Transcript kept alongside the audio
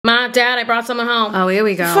Not Dad, I brought someone home. Oh, here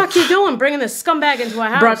we go. The fuck you doing bringing this scumbag into our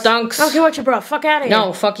house? Brought dunks. I don't care what you brought. Fuck out of here.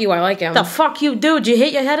 No, fuck you. I like him. The fuck you do? Did you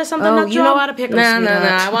hit your head or something? Oh, you know how to pick them, Nah.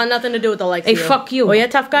 I want nothing to do with the likes of Hey, you. fuck you. Oh, you're a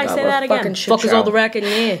tough guy? Say that again. Fuck is all the racket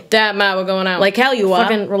in here. Dad, Matt, we're going out. Like hell you are.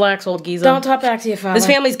 Fucking relax, old geezer. Don't talk back to your father. This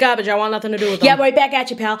family's garbage. I want nothing to do with them. Yeah, right back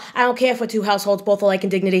at you, pal. I don't care if we're two households, both alike in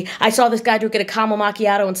dignity. I saw this guy drinking a caramel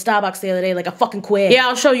macchiato in Starbucks the other day like a fucking queer. Yeah,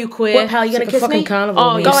 I'll show you queer. What, pal, you gonna It's like kiss a fucking me? carnival.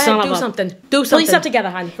 Oh, you go son ahead, of do a- something. Do something. Police up together,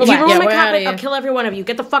 hon. If you Relax. ruin my we're outta carpet, here. I'll kill every one of you.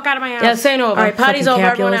 Get the fuck out of my house. Yeah, this ain't over. All right, party's Fucking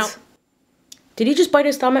over. Everyone calculus. out. Did he just bite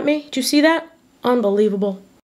his thumb at me? Did you see that? Unbelievable.